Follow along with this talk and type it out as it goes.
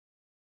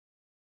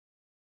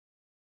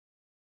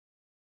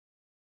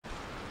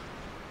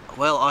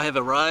Well, I have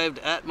arrived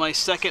at my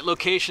second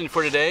location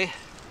for today.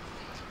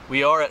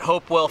 We are at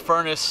Hopewell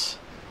Furnace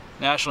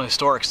National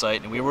Historic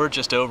Site, and we were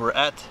just over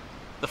at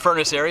the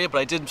furnace area, but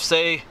I did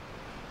say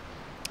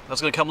I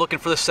was going to come looking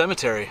for the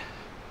cemetery,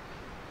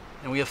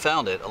 and we have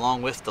found it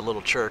along with the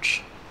little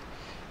church.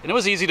 And it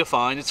was easy to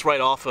find. It's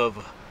right off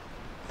of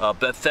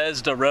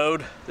Bethesda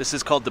Road. This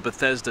is called the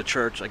Bethesda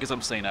Church. I guess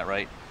I'm saying that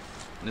right.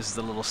 And this is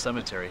the little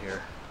cemetery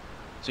here.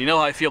 So you know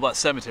how I feel about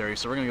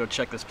cemeteries, so we're going to go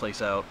check this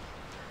place out.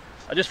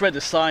 I just read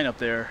the sign up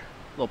there,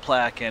 little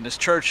plaque, and this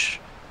church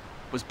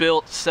was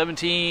built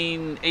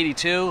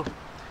 1782,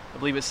 I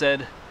believe it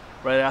said,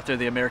 right after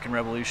the American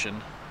Revolution.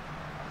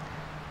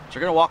 So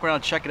we're going to walk around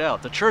and check it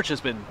out. The church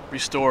has been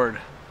restored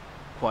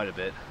quite a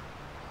bit.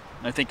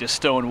 And I think this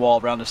stone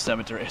wall around the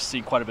cemetery has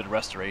seen quite a bit of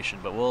restoration,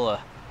 but we're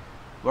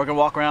going to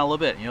walk around a little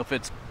bit. You know, if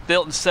it's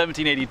built in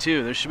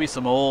 1782, there should be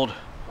some old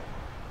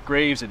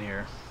graves in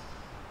here.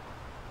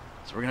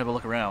 So we're going to have a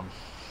look around.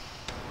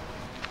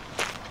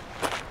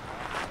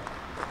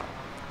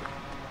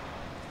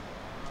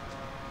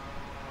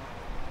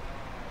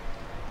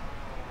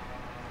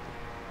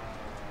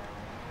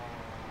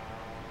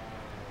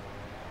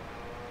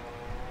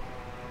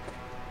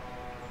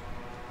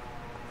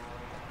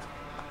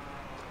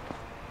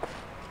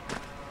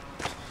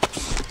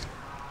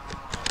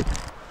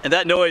 And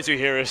that noise you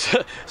hear is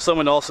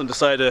someone else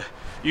decided to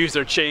use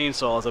their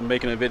chainsaw as I'm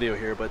making a video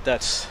here, but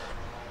that's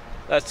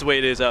the way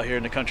it is out here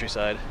in the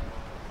countryside.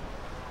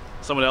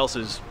 Someone else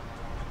is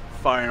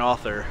firing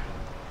off their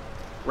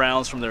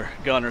rounds from their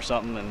gun or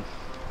something, and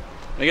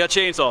they got a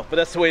chainsaw, but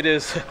that's the way it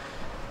is.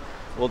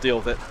 We'll deal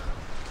with it. All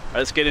right,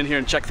 let's get in here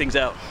and check things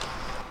out.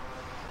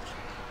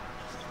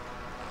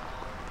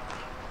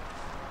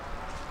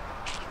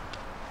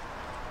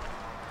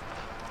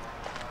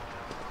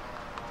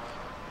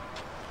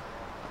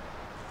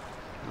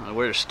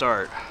 Where to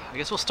start? I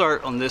guess we'll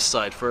start on this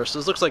side first.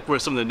 This looks like where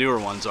some of the newer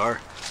ones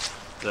are,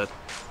 the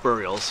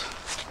burials.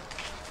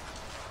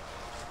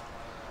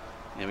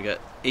 And we got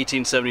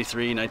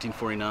 1873,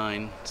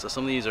 1949. So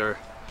some of these are,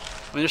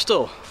 I mean, they're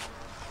still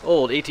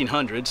old,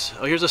 1800s.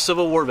 Oh, here's a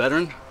Civil War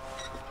veteran,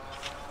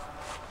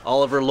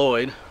 Oliver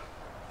Lloyd.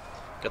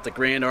 Got the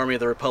Grand Army of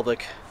the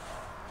Republic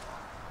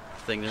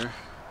thing there.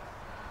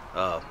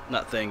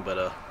 Not thing, but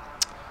a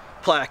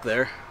plaque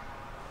there.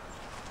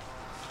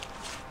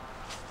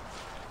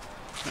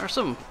 There are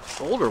some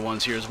older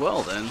ones here as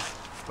well then.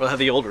 They'll have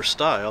the older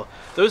style.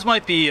 Those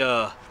might be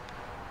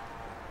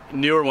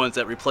newer ones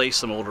that replace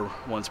some older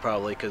ones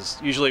probably,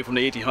 because usually from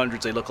the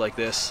 1800s they look like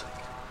this.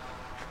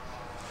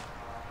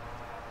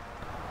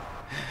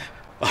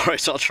 Alright,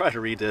 so I'll try to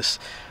read this.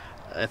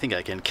 I think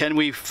I can. Can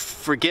we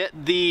forget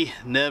thee?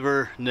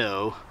 Never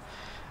know.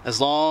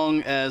 As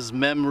long as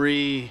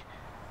memories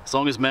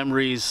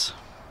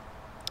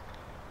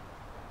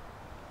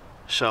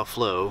shall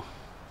flow.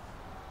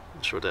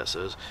 Not sure what that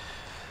says.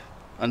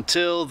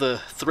 Until the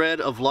thread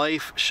of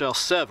life shall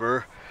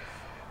sever,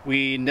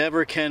 we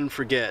never can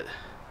forget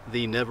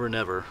thee, never,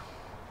 never.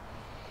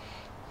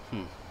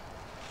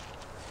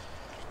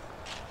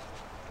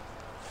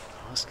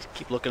 Let's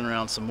keep looking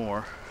around some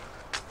more.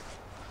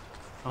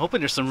 I'm hoping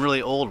there's some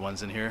really old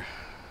ones in here.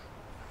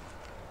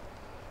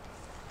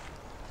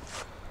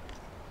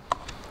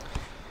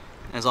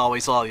 As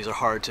always, all of these are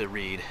hard to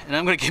read. And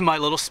I'm going to give my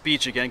little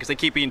speech again, because I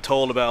keep being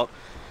told about,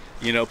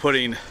 you know,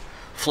 putting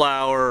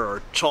flour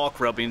or chalk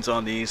rubbings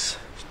on these,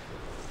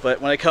 but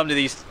when I come to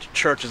these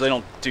churches I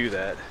don't do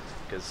that,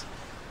 because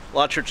a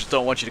lot of churches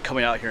don't want you to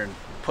coming out here and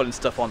putting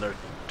stuff on their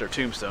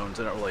tombstones.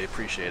 They don't really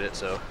appreciate it.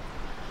 So,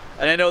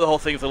 and I know the whole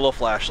thing with a little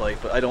flashlight,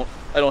 but I don't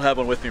have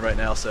one with me right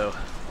now, so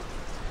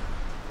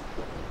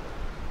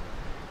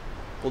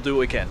we'll do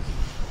what we can.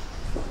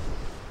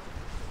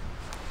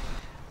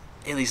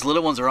 And these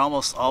little ones are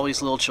almost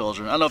always little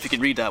children. I don't know if you can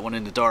read that one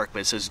in the dark, but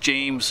it says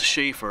James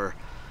Schaefer,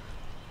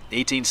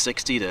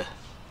 1860 to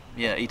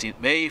May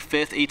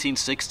 5th,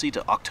 1860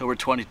 to October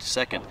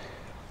 22nd,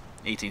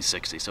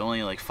 1860. So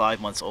only like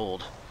 5 months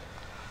old.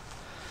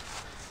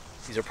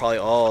 These are probably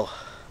all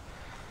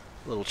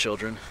little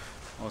children.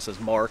 Oh, it says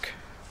Mark.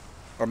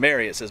 Or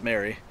Mary, it says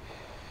Mary.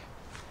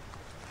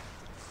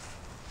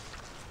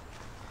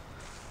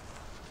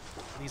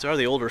 These are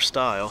the older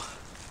style.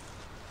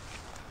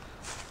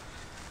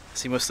 I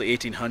see mostly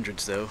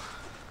 1800s though.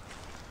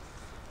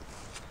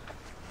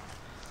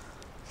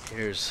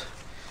 Here's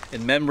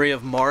in memory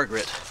of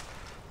Margaret,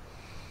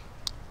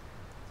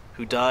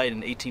 who died in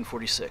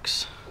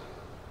 1846.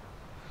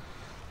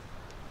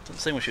 Doesn't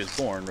say when she was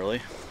born,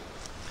 really.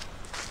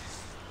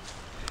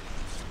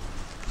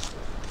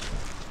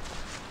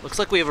 Looks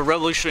like we have a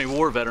Revolutionary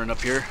War veteran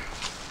up here.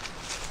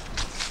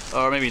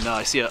 Or maybe not.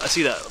 I see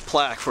that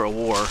plaque for a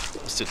war.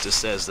 That's what this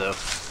says, though.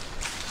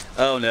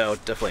 Oh no,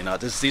 definitely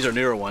not. These are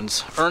newer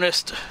ones.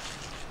 Ernest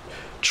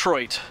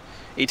Troit,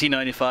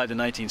 1895 to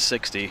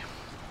 1960.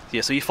 Yeah,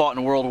 so he fought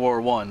in World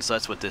War I, so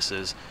that's what this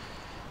is.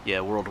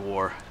 Yeah, World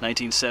War,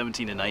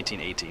 1917 to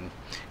 1918.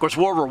 Of course,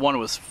 World War I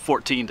was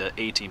 14 to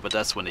 18, but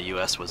that's when the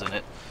U.S. was in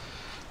it.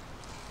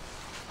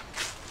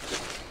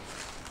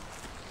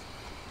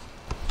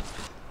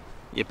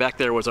 Yeah, back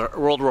there was our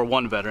World War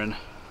I veteran.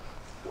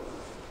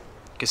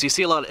 Because you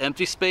see a lot of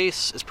empty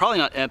space. It's probably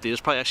not empty,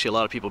 there's probably actually a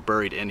lot of people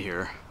buried in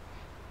here.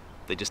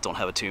 They just don't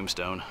have a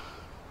tombstone.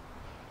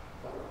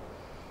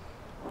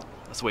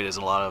 That's the way it is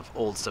in a lot of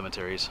old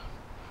cemeteries.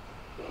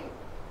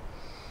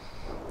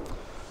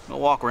 I'll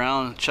walk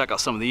around and check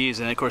out some of these,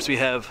 and of course we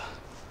have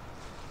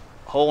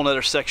a whole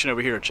another section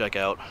over here to check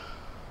out.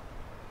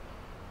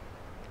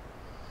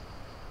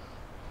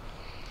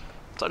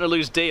 Starting to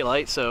lose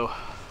daylight, so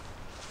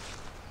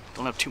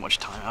don't have too much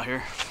time out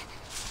here.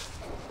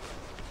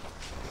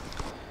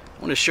 I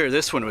want to share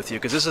this one with you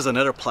because this is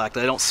another plaque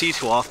that I don't see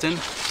too often.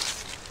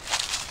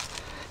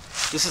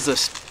 This is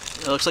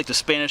it looks like the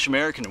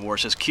Spanish-American War. It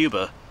says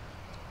Cuba.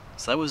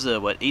 So that was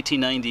what,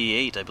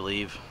 1898, I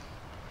believe.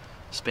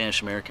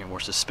 Spanish-American War.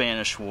 It's a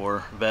Spanish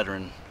War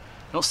veteran.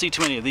 I don't see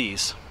too many of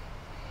these.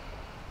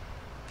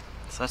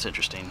 So that's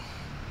interesting.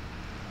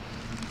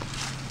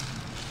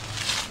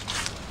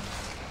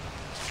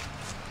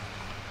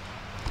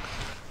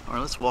 All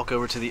right, let's walk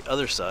over to the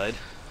other side.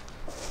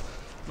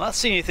 I'm not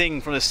seeing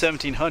anything from the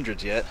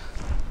 1700s yet.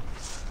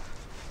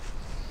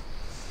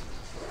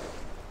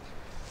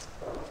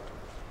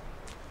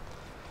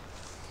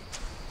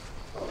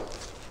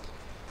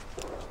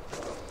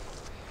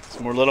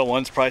 Some more little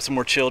ones, probably some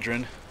more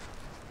children.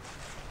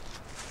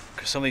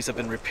 Because some of these have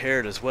been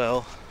repaired as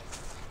well.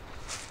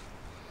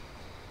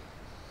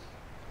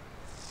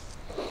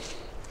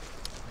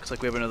 Looks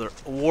like we have another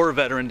war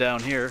veteran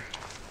down here.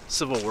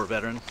 Civil War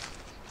veteran.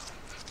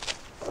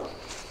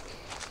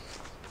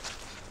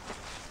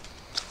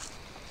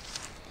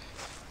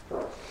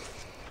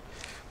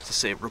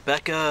 Say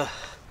Rebecca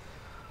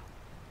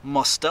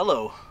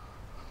Mosteller,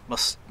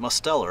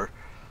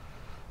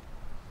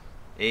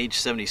 age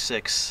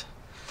 76.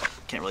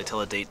 Can't really tell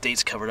the date.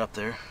 Date's covered up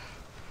there.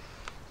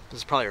 This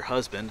is probably her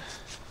husband.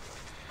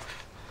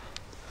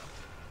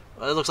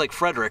 It looks like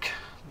Frederick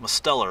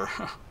Mosteller.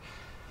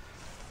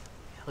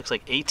 Looks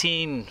like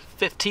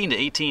 1815 to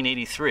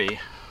 1883.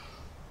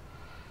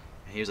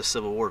 He was a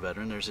Civil War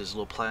veteran. There's his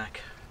little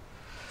plaque.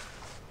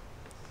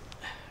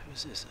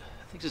 Who's this?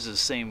 I think this is the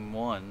same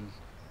one.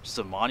 Just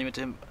a monument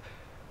to him.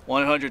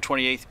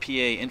 128th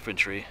PA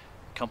Infantry,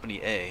 Company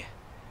A.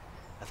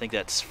 I think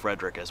that's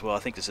Frederick as well. I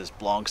think this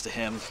belongs to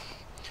him.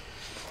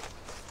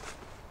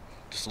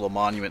 Just a little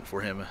monument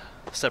for him,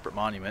 a separate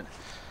monument.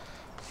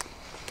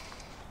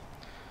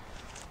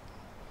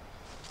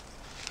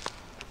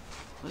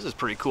 This is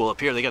pretty cool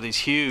up here. They got these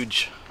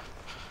huge,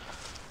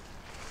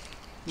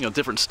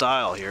 different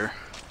style here.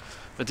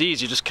 But these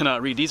you just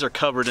cannot read. These are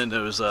covered in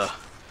those,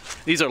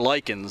 these are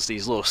lichens,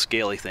 these little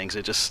scaly things.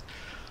 It just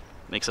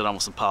makes it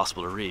almost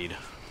impossible to read.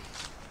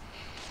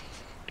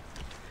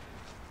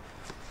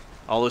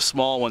 All those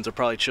small ones are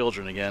probably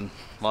children again.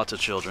 Lots of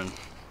children.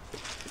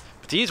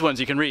 But these ones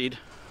you can read.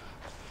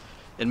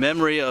 In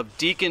memory of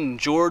Deacon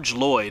George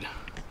Lloyd,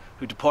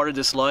 who departed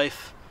this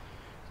life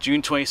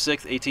June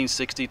 26,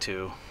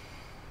 1862.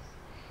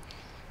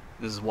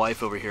 This is his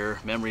wife over here.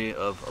 Memory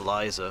of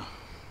Eliza.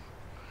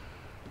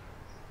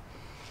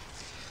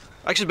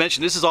 I should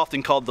mention this is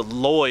often called the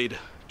Lloyd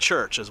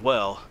Church as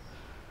well.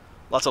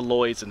 Lots of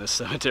Lloyds in this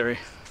cemetery.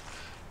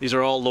 These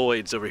are all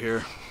Lloyds over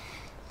here.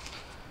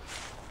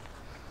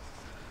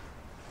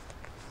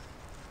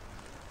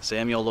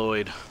 Samuel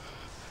Lloyd,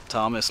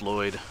 Thomas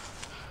Lloyd,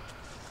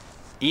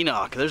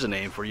 Enoch, there's a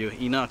name for you,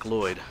 Enoch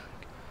Lloyd.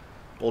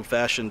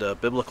 Old-fashioned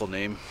biblical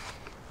name.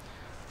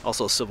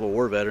 Also a Civil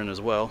War veteran as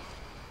well.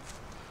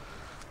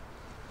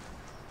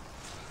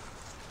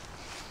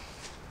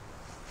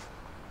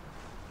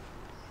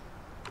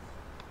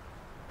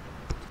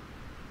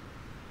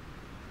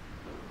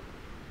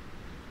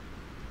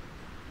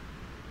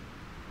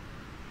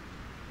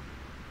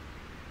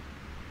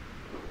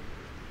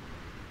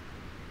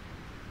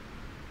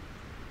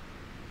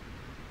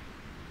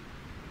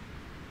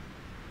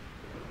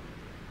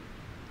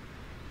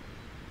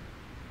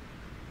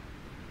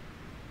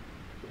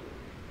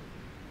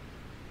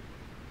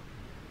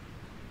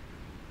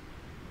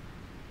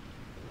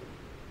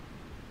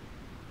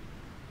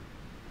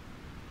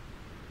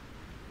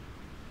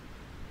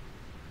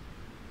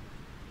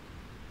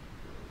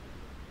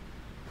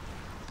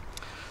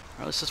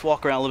 All right, let's just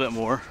walk around a little bit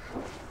more.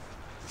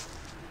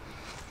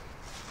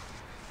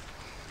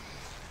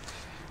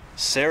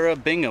 Sarah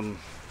Bingham,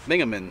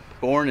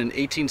 born in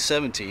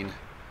 1817,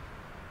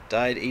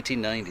 died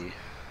 1890.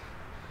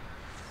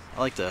 I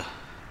like the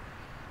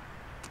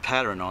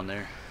pattern on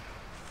there.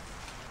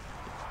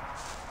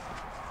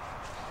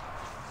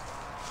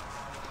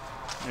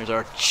 There's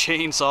our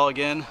chainsaw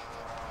again.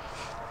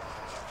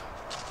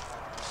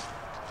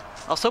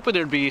 I was hoping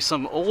there'd be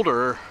some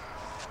older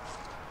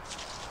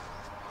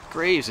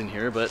graves in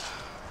here, but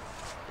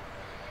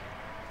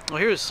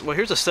here's a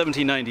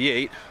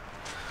 1798.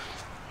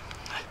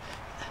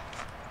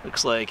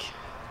 Looks like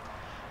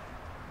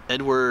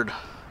Edward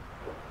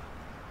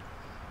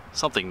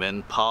something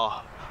man,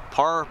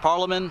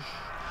 Parliament,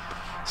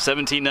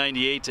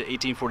 1798 to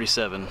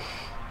 1847.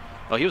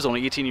 Oh, he was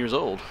only 18 years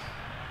old.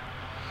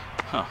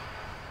 Huh.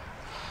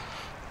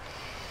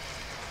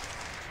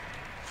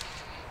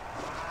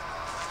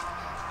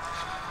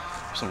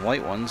 Some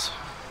white ones.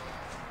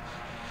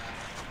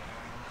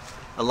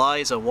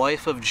 Eliza,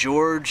 wife of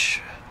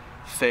George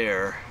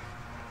Fair,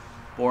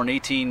 born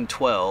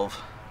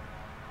 1812,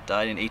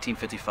 died in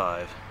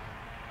 1855.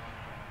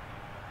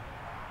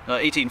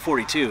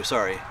 1842,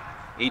 sorry.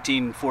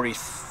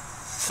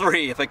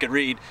 1843, if I could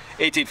read.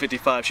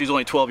 1855, she was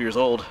only 12 years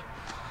old.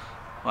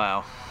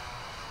 Wow.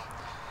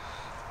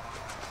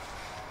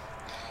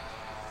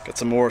 Got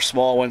some more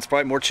small ones,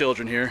 probably more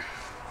children here.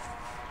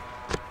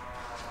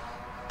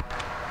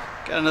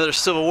 Got another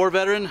Civil War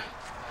veteran.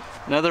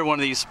 Another one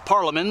of these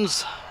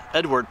Parlemans,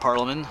 Edward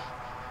Parleman.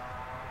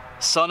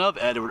 Son of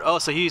Edward. Oh,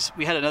 so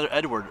we had another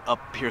Edward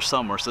up here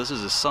somewhere, so this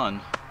is his son.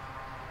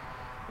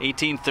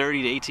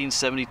 1830 to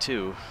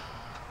 1872.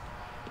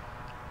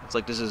 Looks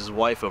like this is his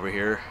wife over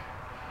here.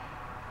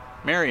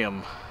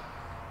 Miriam.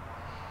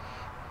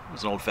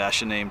 That's an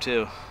old-fashioned name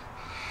too.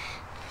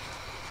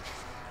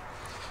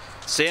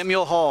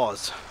 Samuel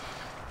Hawes.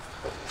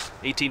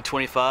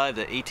 1825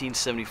 to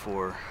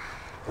 1874.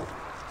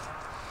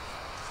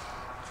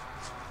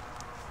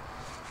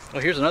 Oh,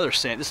 here's another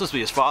Sam. This must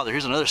be his father.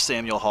 Here's another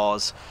Samuel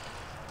Hawes.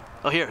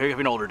 Oh, here we have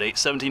an older date.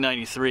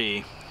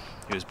 1793.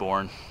 He was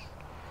born.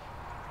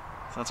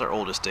 So that's our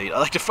oldest date. I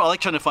like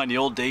trying to find the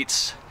old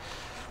dates.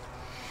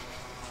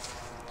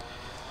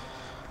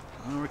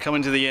 Well, we're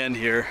coming to the end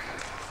here.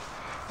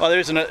 Oh,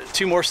 there's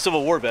two more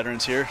Civil War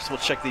veterans here, so we'll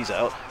check these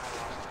out.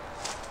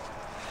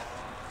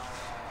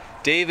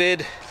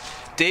 David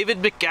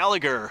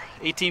McGallagher,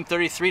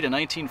 1833 to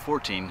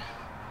 1914.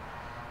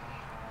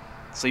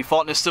 So he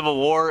fought in the Civil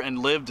War and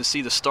lived to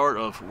see the start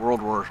of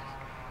World War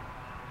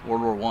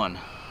I.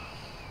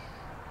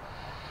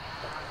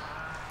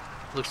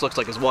 Looks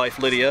like his wife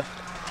Lydia.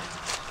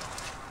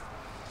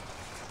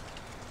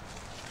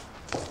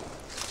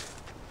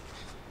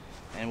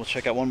 And we'll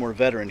check out one more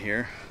veteran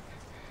here.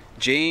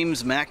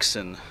 James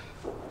Maxson,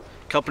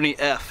 Company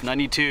F,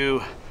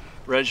 92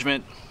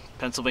 Regiment,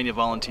 Pennsylvania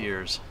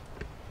Volunteers,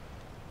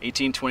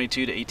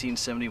 1822 to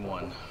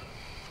 1871.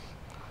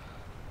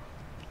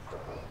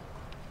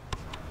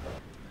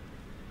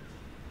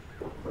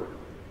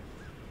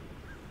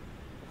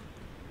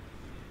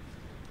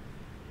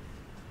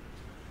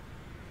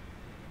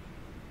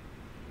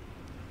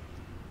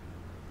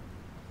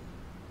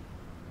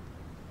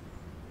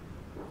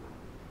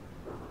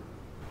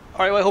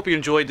 Alright, well, I hope you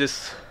enjoyed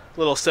this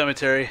little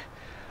cemetery.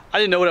 I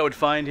didn't know what I would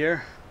find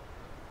here.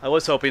 I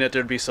was hoping that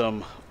there'd be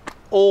some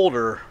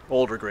older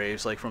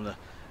graves, like from the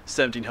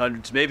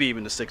 1700s, maybe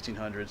even the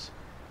 1600s.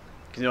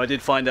 You know, I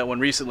did find that one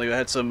recently. I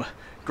had some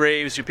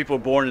graves where people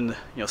were born in the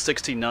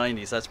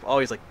 1690s. That's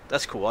always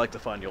that's cool. I like to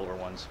find the older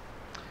ones.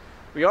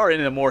 We are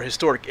in a more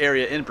historic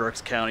area in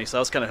Berks County, so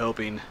I was kind of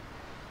hoping,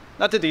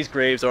 not that these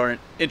graves aren't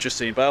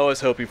interesting, but I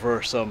was hoping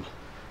for some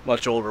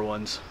much older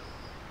ones.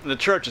 And the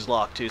church is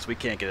locked too, so we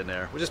can't get in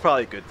there, which is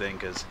probably a good thing,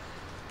 because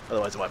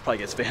otherwise it might probably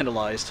get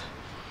vandalized.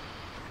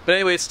 But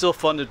anyway, it's still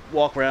fun to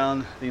walk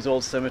around these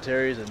old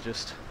cemeteries and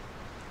just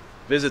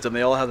visit them.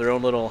 They all have their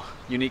own little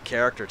unique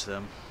character to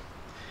them.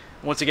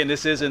 Once again,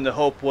 this is in the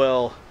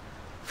Hopewell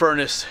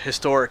Furnace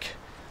Historic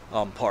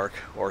Park,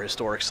 or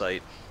historic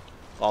site,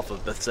 off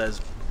of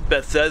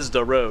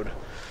Bethesda Road.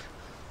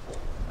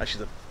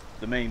 Actually,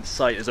 the main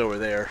site is over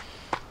there.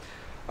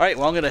 Alright,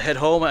 well, I'm going to head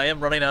home. I am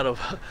running out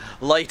of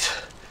light.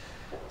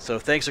 So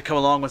thanks for coming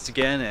along once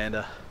again,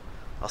 and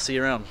I'll see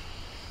you around.